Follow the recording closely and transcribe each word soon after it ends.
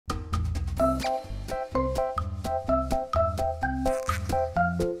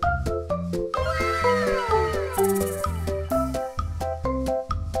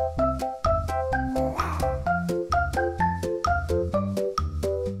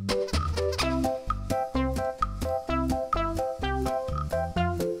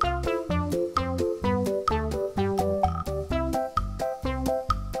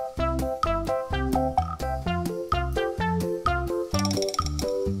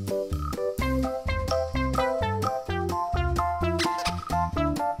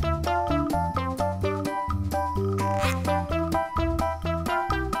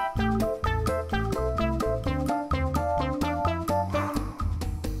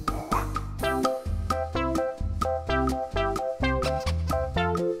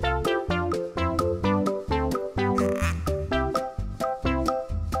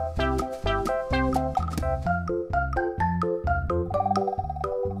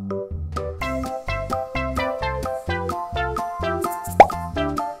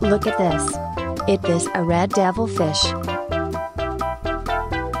Look at this. It is a red devilfish.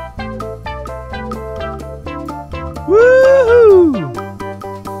 Woohoo!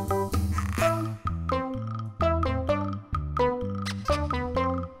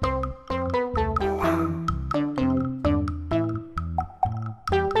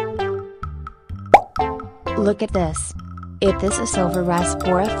 Look at this. It is a silver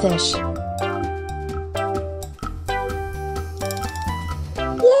raspbora fish.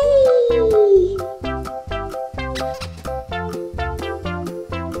 Yay!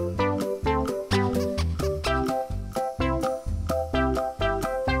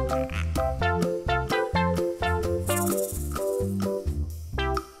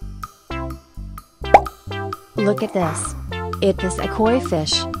 Look at this. It is a koi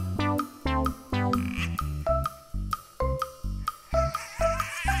fish.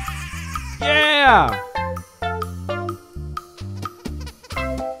 Yeah!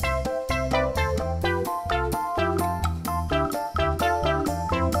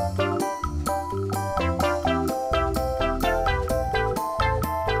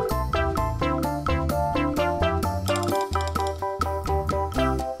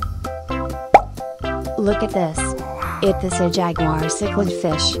 Look at this. It is a jaguar cichlid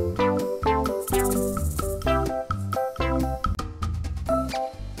fish.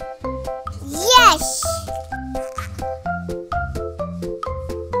 Yes!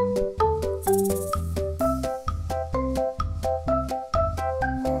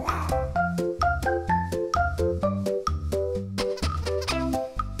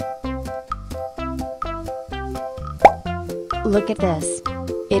 Look at this.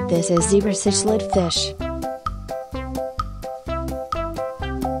 It is a zebra cichlid fish.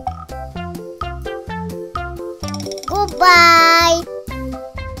 Goodbye!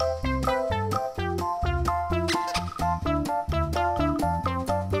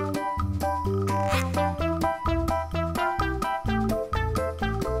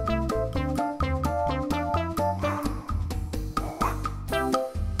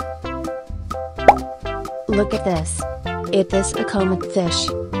 Look at this. It is a comet fish.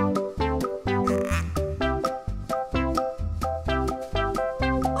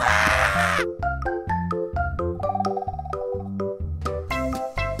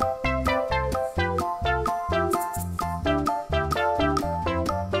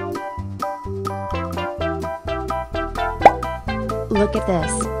 Look at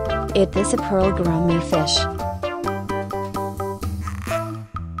this. It is a pearl gourmet fish.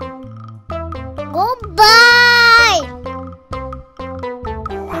 Goodbye!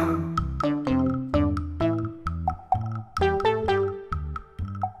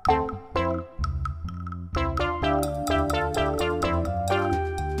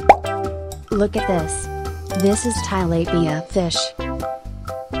 Look at this. This is tilapia fish.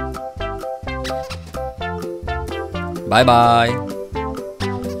 Bye bye.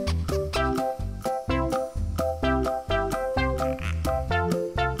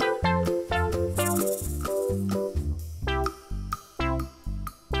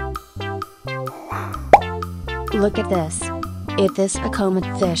 Look at this. It is a comet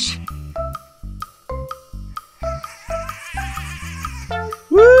fish.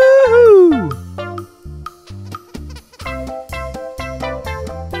 Woohoo!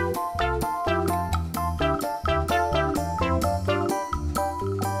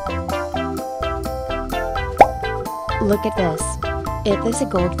 Look at this. It is a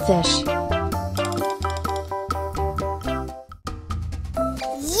goldfish.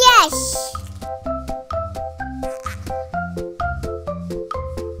 Yes!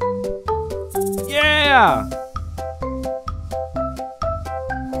 Yeah!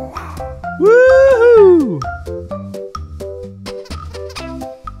 Woohoo!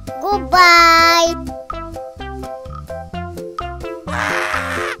 Goodbye!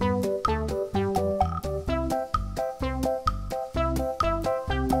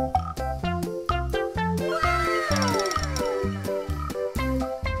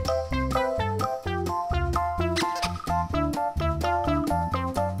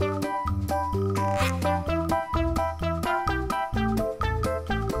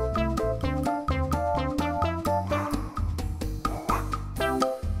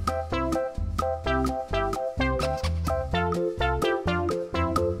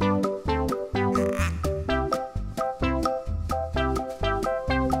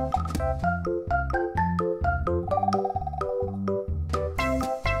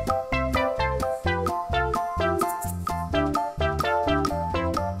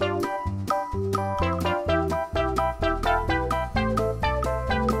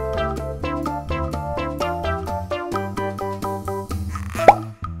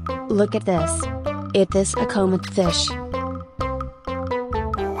 Look at this. It is a comet fish.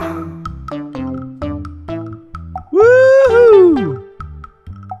 Woohoo!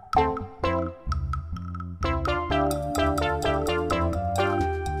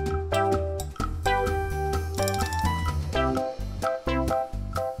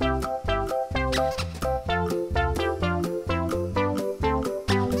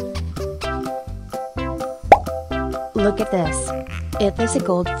 Look at this. It is a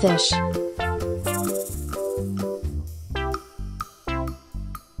goldfish.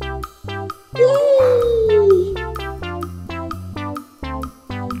 Yay!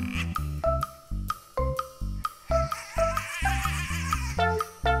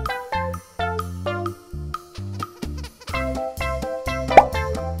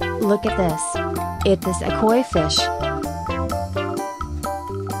 Look at this. It is a koi fish.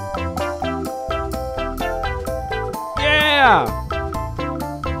 Yeah!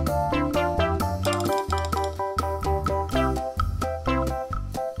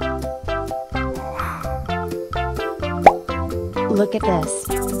 Look at this.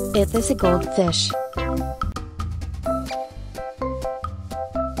 It is a goldfish.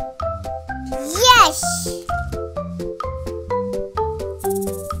 Yes!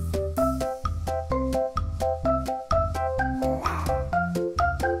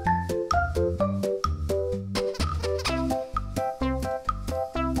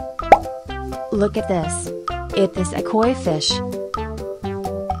 Look at this. It is a koi fish.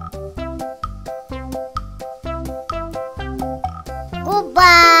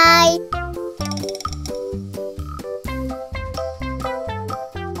 Goodbye!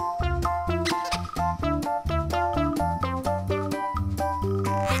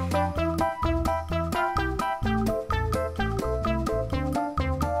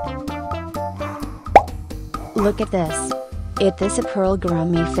 Look at this. It is a pearl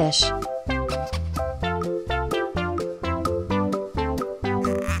gourmet fish.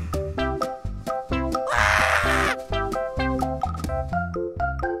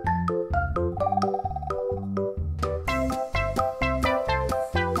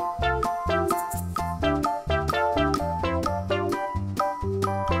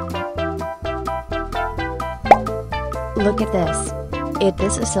 Look at this. It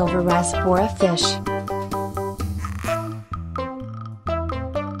is a silver rasbora fish.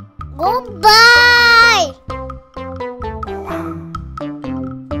 Goodbye!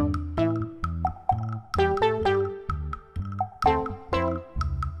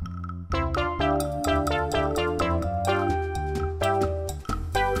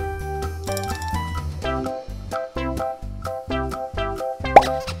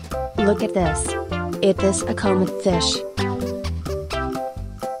 Look at this. It is a comet fish.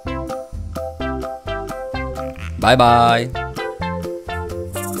 Bye bye.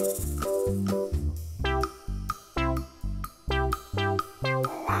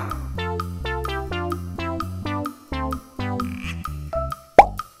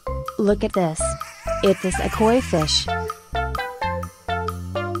 Look at this. It is a koi fish.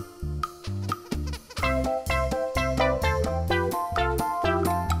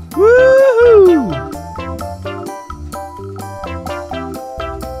 Woohoo!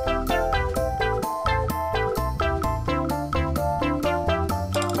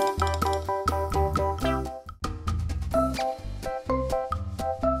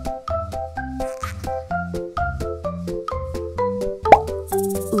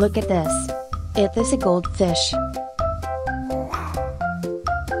 Look at this. It is a goldfish.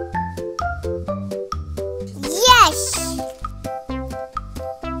 Yes!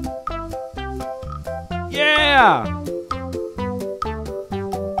 Yeah!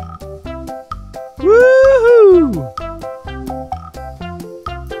 Woohoo!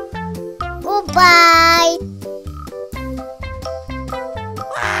 Goodbye!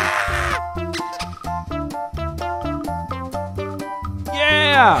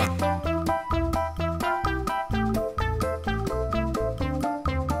 Yeah!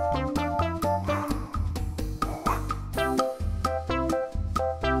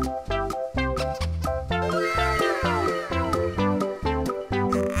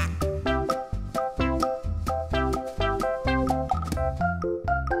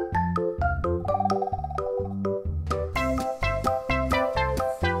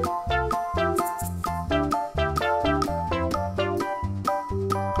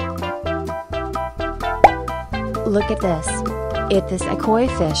 Look at this. It is a koi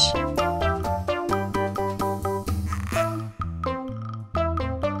fish.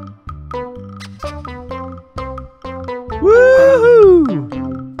 Woohoo!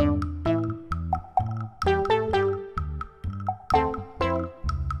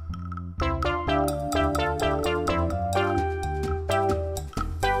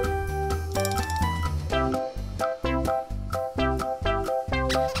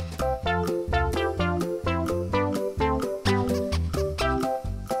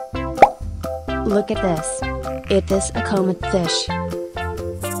 Look at this. It is a comet fish.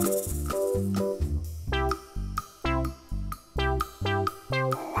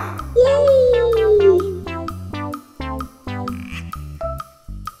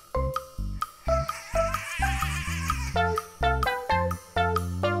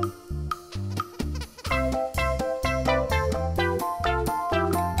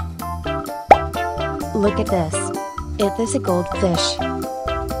 Look at this. It is a goldfish.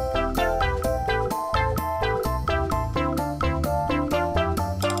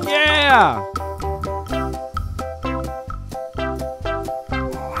 Yeah!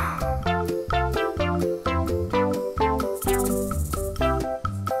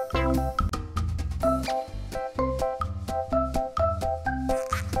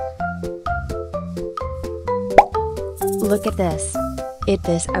 Look at this. It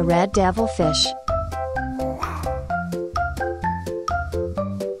is a red devilfish.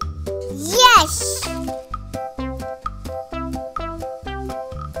 Yes!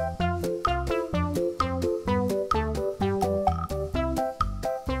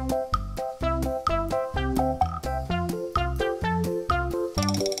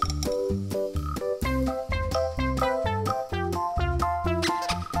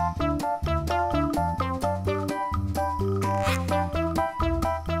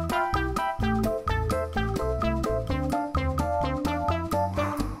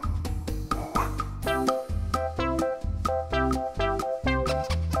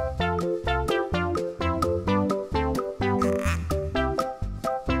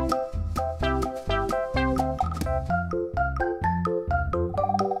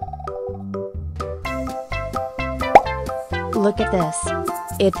 Look at this.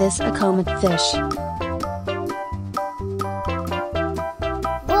 It is a comet fish.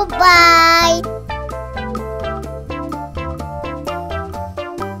 Goodbye!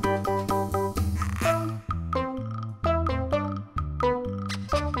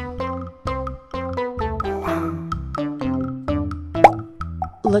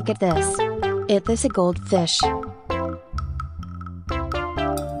 Look at this. It is a goldfish.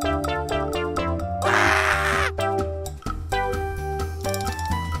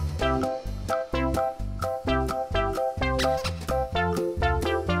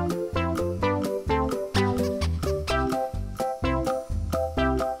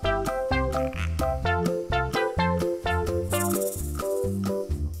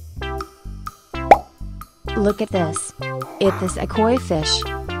 Look at this. It is a koi fish.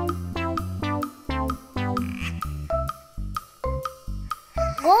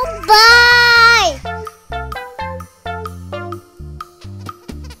 Goodbye!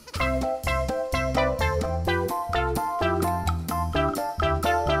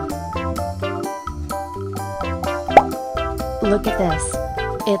 Look at this.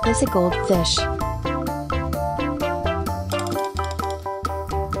 It is a goldfish.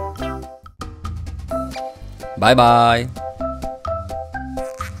 Bye bye.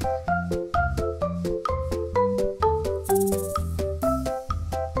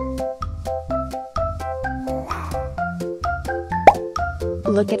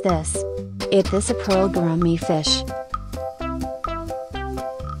 Look at this. It is a pearl gourmet fish.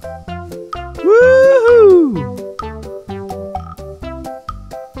 Woohoo!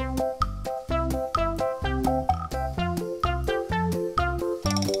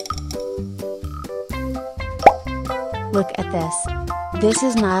 Look at this. This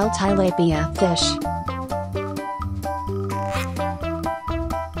is Nile tilapia fish.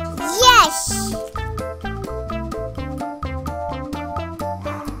 Yes!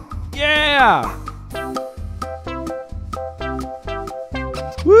 Yeah!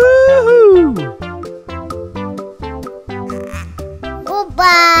 Woohoo!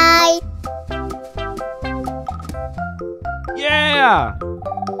 Goodbye! Yeah!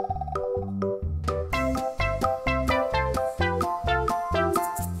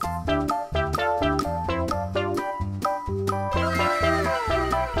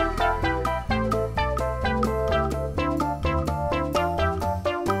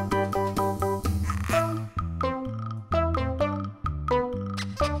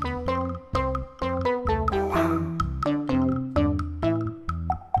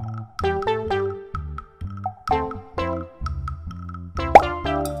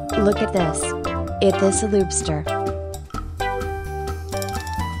 Look at this. It is a lobster.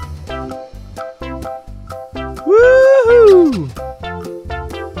 Woohoo!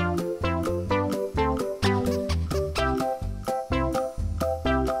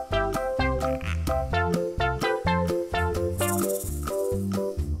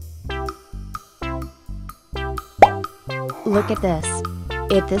 Look at this.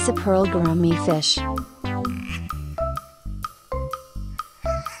 It this a pearl gummy fish. Yay!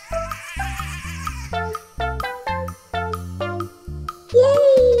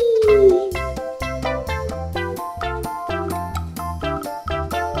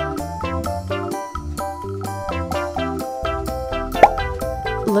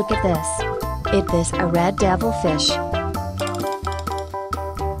 Look at this. It this a red devil fish.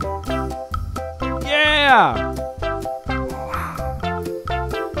 Yeah!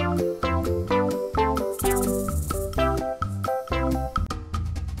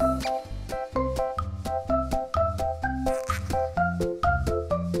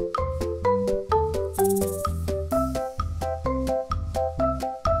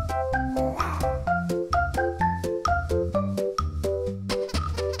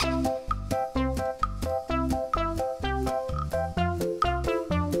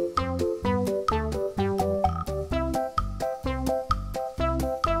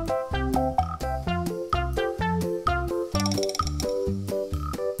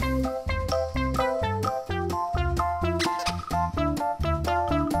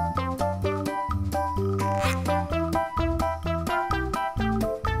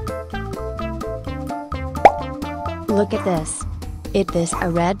 Look at this. It this a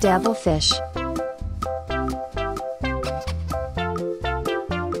red devil fish.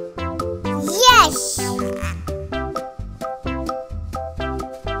 Yes!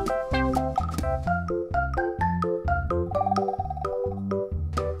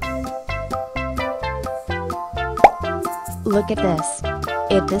 Look at this.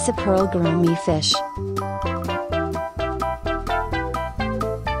 It this a pearl gummy fish.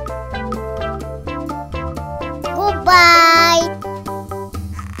 Goodbye!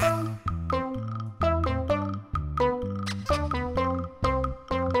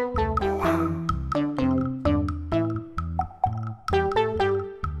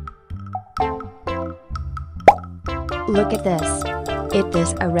 Look at this. It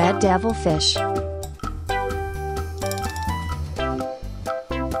this a red devil fish.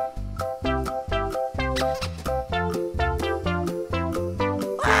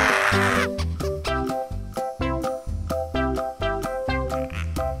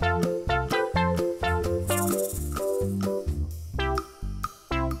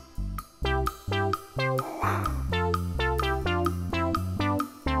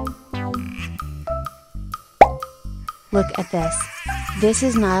 Look at this. This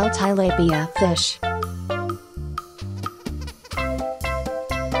is Nile tilapia fish.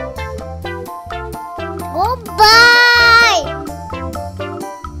 Goodbye!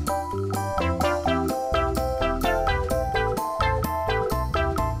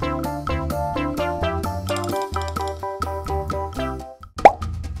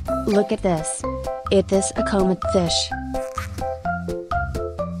 Look at this. It this a comet fish.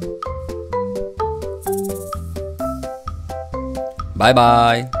 Bye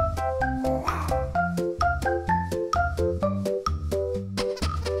bye.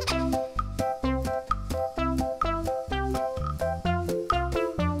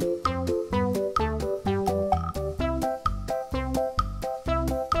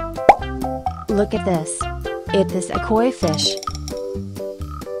 Look at this. It this a koi fish.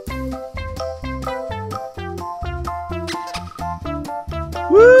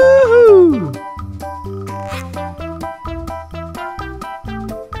 Woohoo!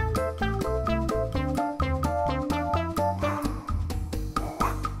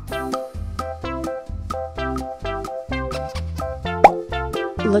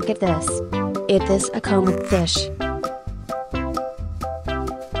 Look at this. It this a comet fish.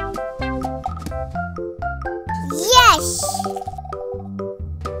 Yes!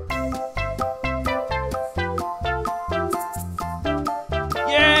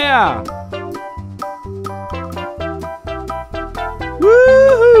 Yeah!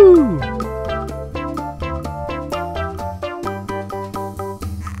 Woohoo!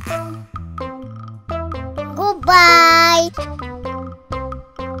 Goodbye!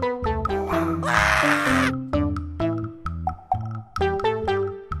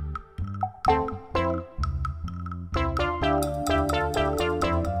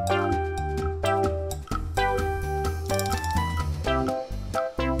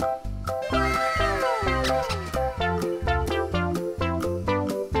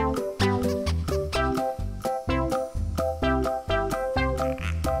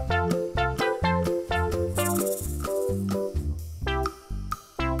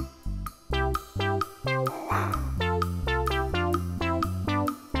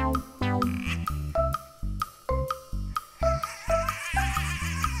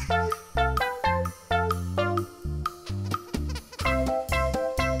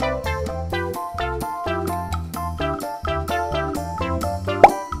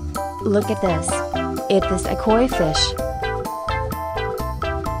 Look at this. It is a koi fish.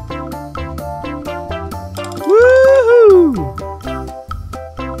 Woohoo!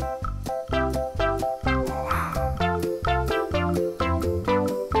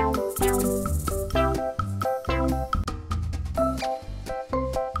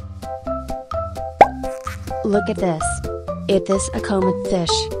 Look at this. It is a comet fish.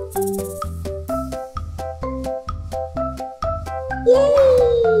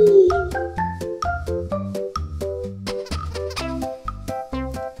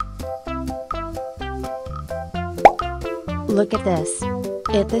 Look at this.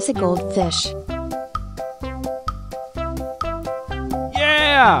 It is a goldfish.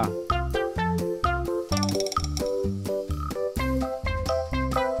 Yeah!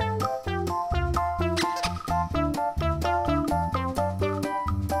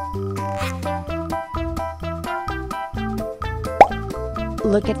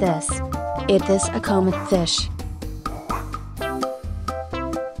 Look at this. It is a comet fish.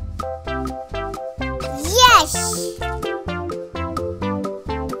 Yes!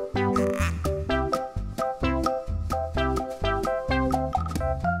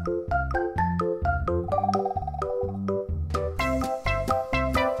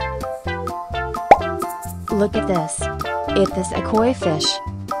 Look at this. It is a koi fish.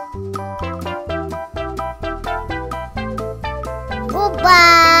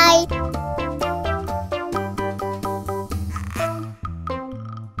 Goodbye!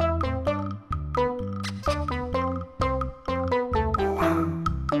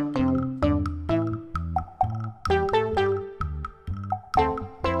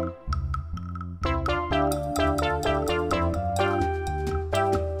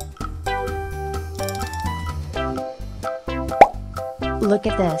 Look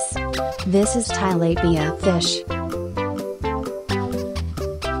at this. This is tilapia fish.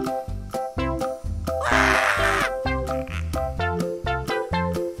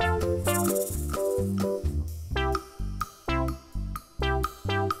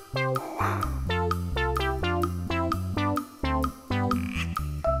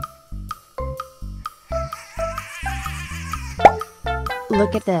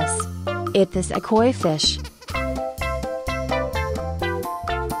 Look at this. It is a koi fish.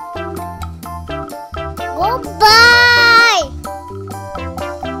 Goodbye!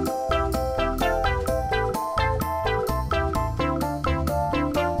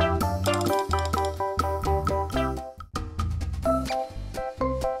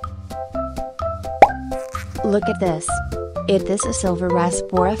 Look at this. It is a silver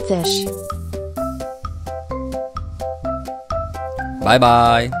rasbora fish. Bye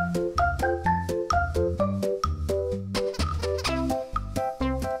bye.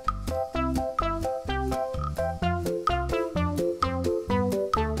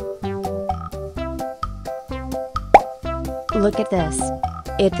 Look at this.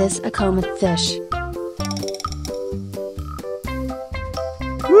 It is a comet fish.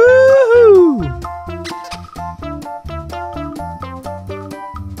 Woohoo!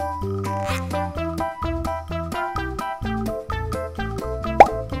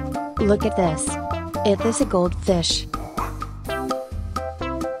 Look at this. It is a goldfish.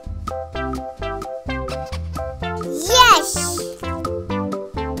 Yes!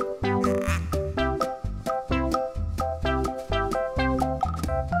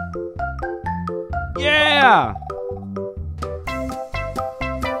 Yeah!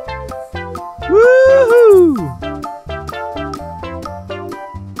 Woohoo!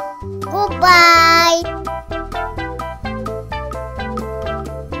 Goodbye!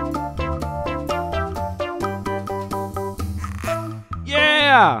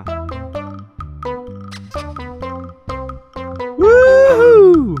 Yeah!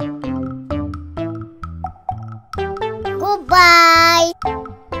 Woohoo! Goodbye!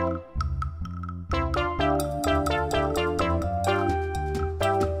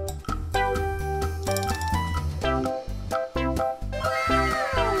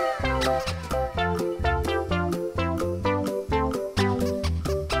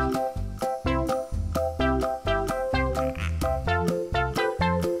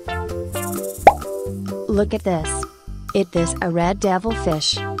 Look at this. It is a red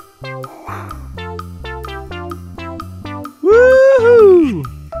devilfish. Woohoo!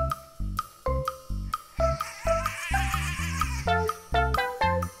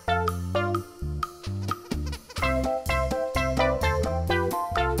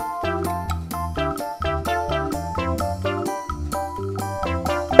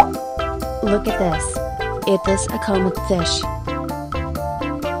 Look at this. It is a comet fish.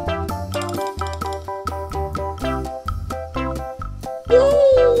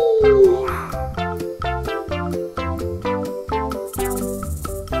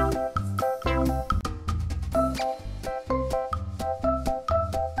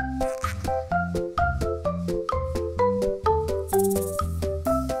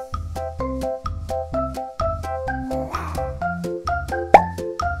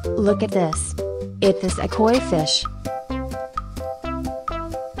 Look at this. It is a koi fish.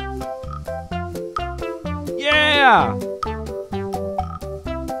 Yeah!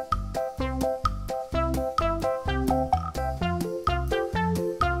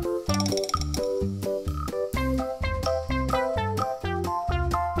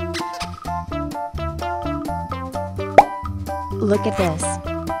 Look at this.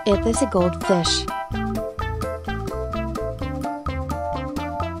 It is a goldfish.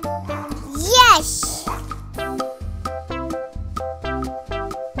 Yes!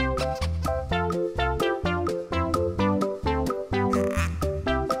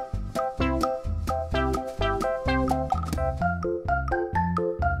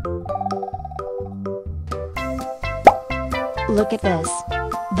 Look at this.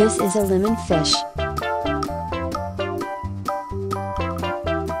 This is a lemon fish.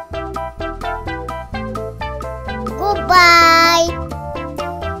 Goodbye!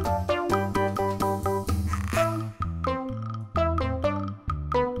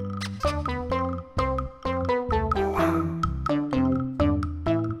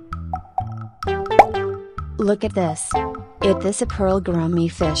 Look at this. It is a pearl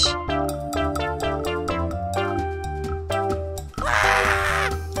gourami fish.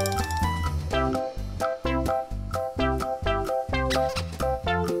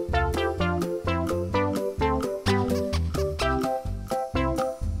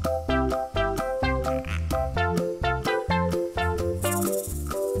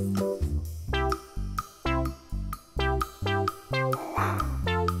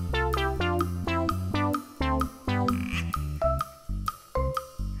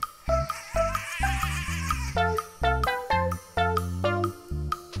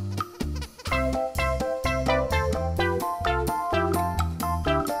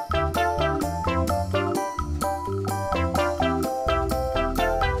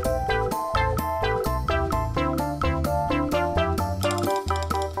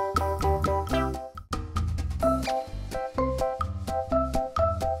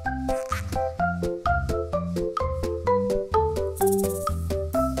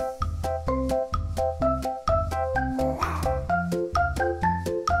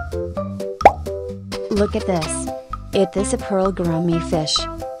 Look at this. It is a pearl gourami fish.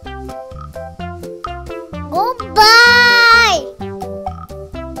 Goodbye!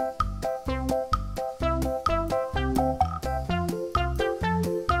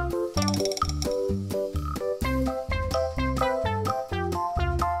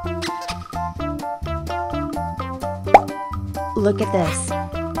 Look at this.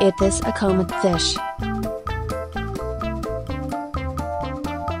 It is a comet fish.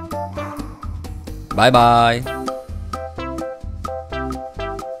 Bye bye.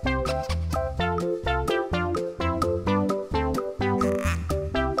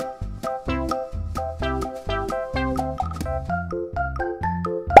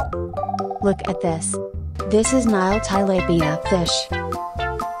 Look at this. This is Nile tilapia fish.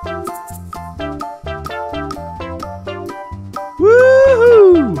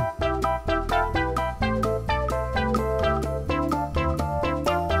 Woohoo!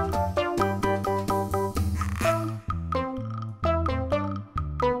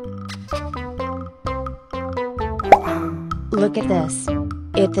 Look at this.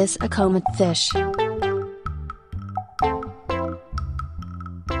 It is a comet fish.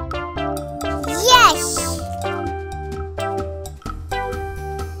 Yes!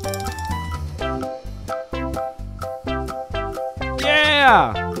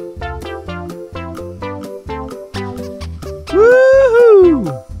 Yeah! Woohoo!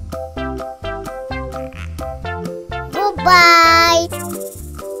 Goodbye!